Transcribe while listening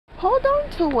Hold on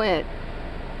to it,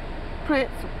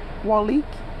 Prince Walik.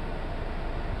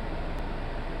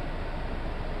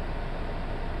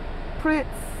 Prince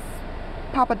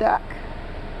Papa Duck.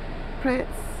 Prince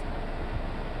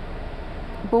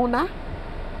Buna.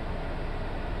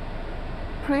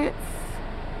 Prince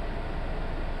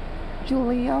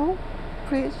Julio.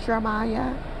 Prince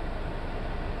Jeremiah.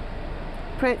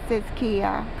 Princess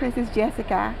Kia. Princess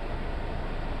Jessica.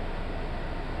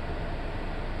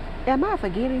 Am I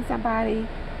forgetting somebody?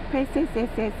 Princess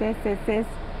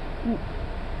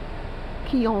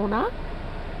Kiona.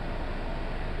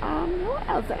 Who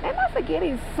else? Am I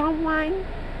forgetting someone?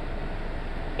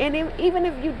 And even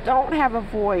if you don't have a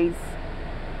voice,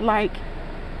 like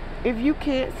if you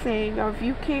can't sing, or if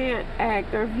you can't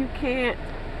act, or if you can't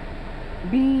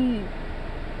be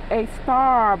a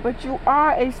star, but you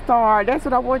are a star. That's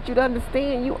what I want you to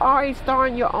understand. You are a star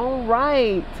in your own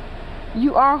right.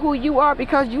 You are who you are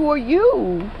because you are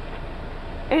you.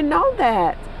 And know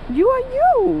that. You are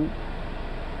you.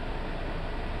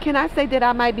 Can I say that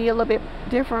I might be a little bit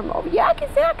different? Oh, yeah, I can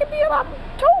say I can be a lot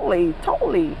totally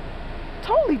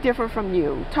different from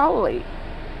you. Totally.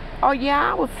 Oh,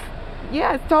 yeah,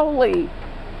 totally.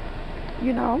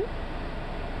 You know?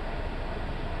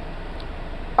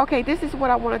 Okay, this is what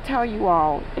I want to tell you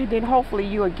all, and then hopefully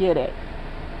you'll get it.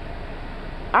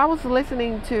 I was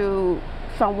listening to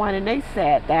someone, and they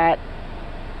said that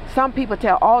some people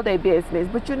tell all their business,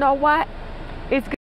 but you know what? It's